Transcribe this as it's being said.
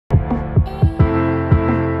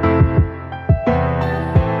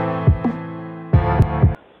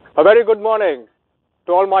A very good morning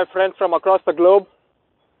to all my friends from across the globe.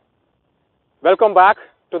 Welcome back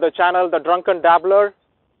to the channel, The Drunken Dabbler.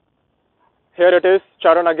 Here it is,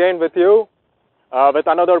 Charan again with you, with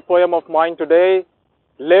another poem of mine today,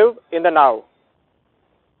 Live in the Now.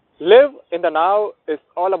 Live in the Now is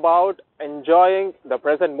all about enjoying the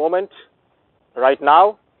present moment, right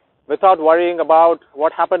now, without worrying about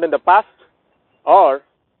what happened in the past or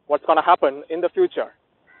what's going to happen in the future.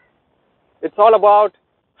 It's all about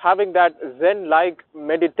having that Zen-like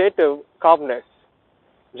meditative calmness.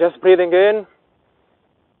 Just breathing in,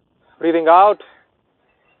 breathing out,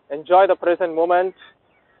 enjoy the present moment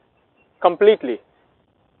completely.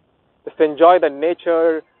 Just enjoy the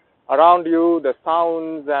nature around you, the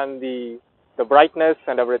sounds and the brightness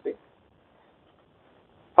and everything.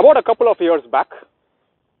 About a couple of years back,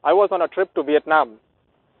 I was on a trip to Vietnam.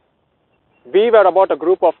 We were about a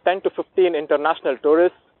group of 10 to 15 international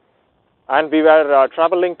tourists, and we were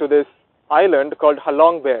traveling to this island called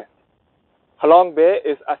Halong Bay. Halong Bay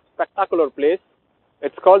is a spectacular place.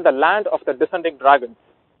 It's called the land of the descending dragons.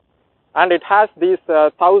 And it has these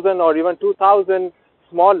 1,000 or even 2,000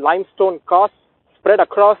 small limestone casts spread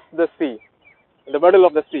across the sea, in the middle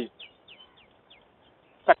of the sea.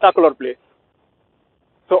 Spectacular place.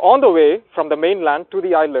 So on the way from the mainland to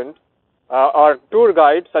the island, our tour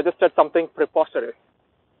guide suggested something preposterous.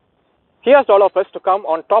 He asked all of us to come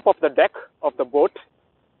on top of the deck of the boat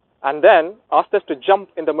and then asked us to jump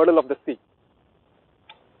in the middle of the sea.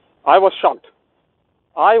 I was shocked.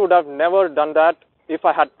 I would have never done that if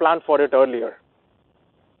I had planned for it earlier.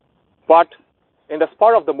 But in the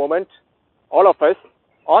spur of the moment, all of us,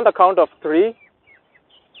 on the count of 3,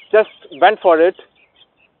 just went for it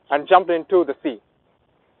and jumped into the sea.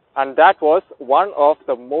 And that was one of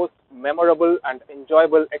the most memorable and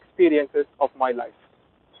enjoyable experiences of my life,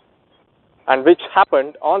 and which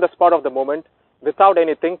happened on the spot of the moment without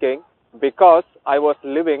any thinking, because I was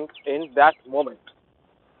living in that moment.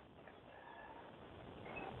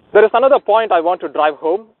 There is another point I want to drive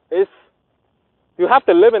home, is you have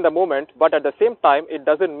to live in the moment, but at the same time, it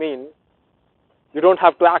doesn't mean you don't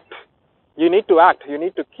have to act. You need to act. You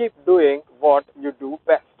need to keep doing what you do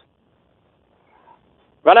best.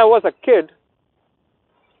 When I was a kid,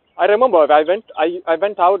 I remember I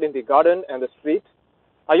went out in the garden and the street.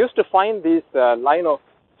 I used to find these line of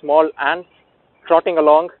small ants trotting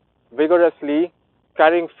along vigorously,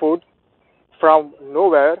 carrying food from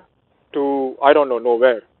nowhere to I don't know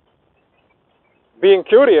nowhere. Being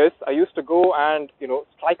curious, I used to go and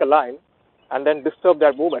strike a line and then disturb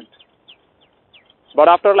their movement. But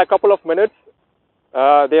after like a couple of minutes,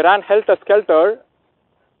 they ran helter-skelter,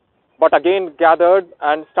 but again gathered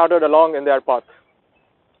and started along in their path.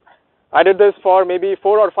 I did this for maybe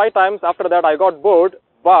 4 or 5 times. After that, I got bored,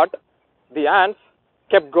 but the ants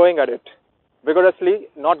kept going at it, vigorously,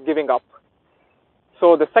 not giving up.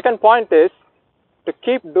 So the second point is to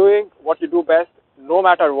keep doing what you do best, no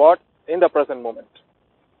matter what, in the present moment.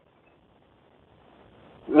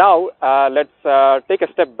 Now, let's take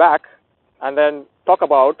a step back and then talk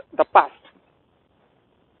about the past.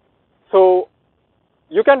 So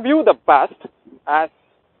you can view the past as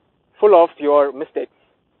full of your mistakes,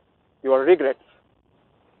 your regrets.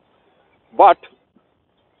 But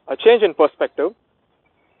a change in perspective,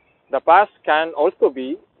 the past can also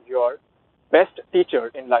be your best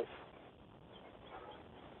teacher in life.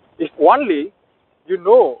 If only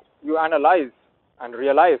you analyze and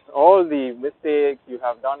realize all the mistakes you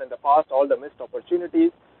have done in the past, all the missed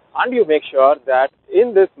opportunities, and you make sure that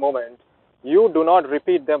in this moment you do not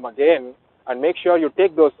repeat them again, and make sure you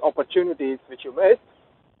take those opportunities which you missed,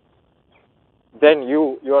 then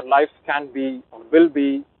your life can be or will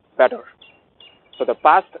be better. So the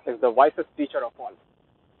past is the wisest teacher of all.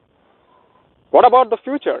 What about the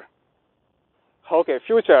future? Okay,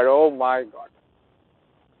 future, oh my God,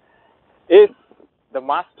 is the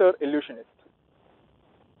master illusionist.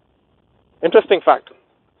 Interesting fact.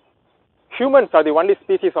 Humans are the only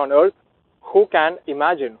species on earth who can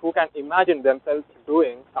imagine themselves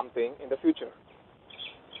doing something in the future.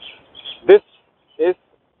 This is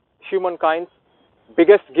humankind's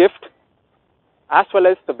biggest gift as well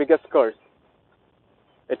as the biggest curse.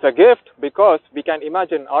 It's a gift because we can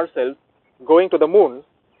imagine ourselves going to the moon,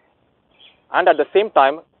 and at the same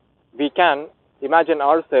time we can imagine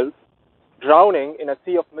ourselves drowning in a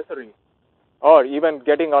sea of misery, or even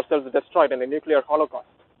getting ourselves destroyed in a nuclear holocaust.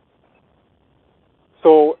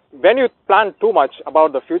 So when you plan too much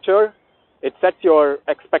about the future, it sets your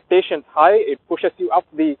expectations high, it pushes you up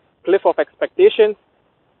the cliff of expectations,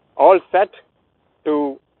 all set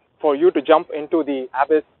for you to jump into the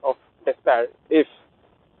abyss of despair if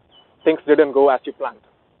things didn't go as you planned.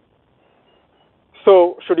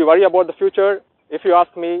 So, should you worry about the future? If you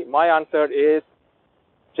ask me, my answer is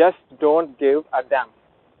just don't give a damn.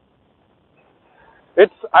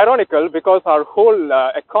 It's ironical because our whole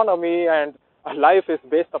economy and our life is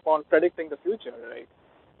based upon predicting the future, right?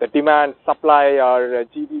 The demand, supply, our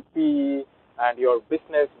GDP, and your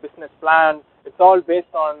business plan. It's all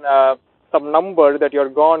based on some number that you're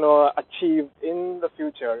going to achieve in the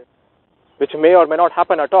future, which may or may not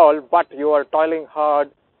happen at all, but you are toiling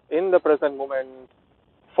hard in the present moment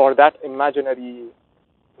for that imaginary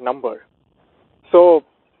number. So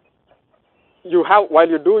while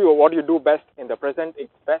you do what you do best in the present,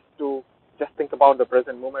 it's best to just think about the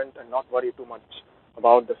present moment and not worry too much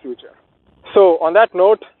about the future. So on that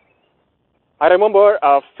note, I remember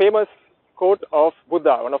a famous quote of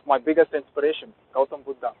Buddha, one of my biggest inspirations, Gautam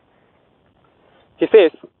Buddha. He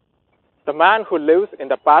says, "The man who lives in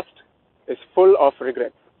the past is full of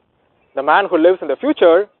regrets. The man who lives in the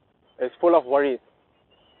future is full of worries.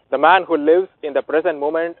 The man who lives in the present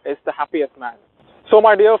moment is the happiest man." So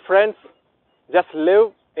my dear friends, just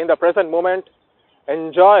live in the present moment,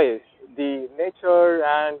 enjoy the nature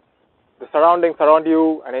and the surroundings around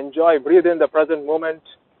you, and breathe in the present moment,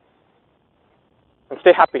 and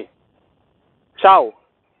stay happy. Ciao.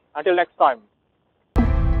 Until next time.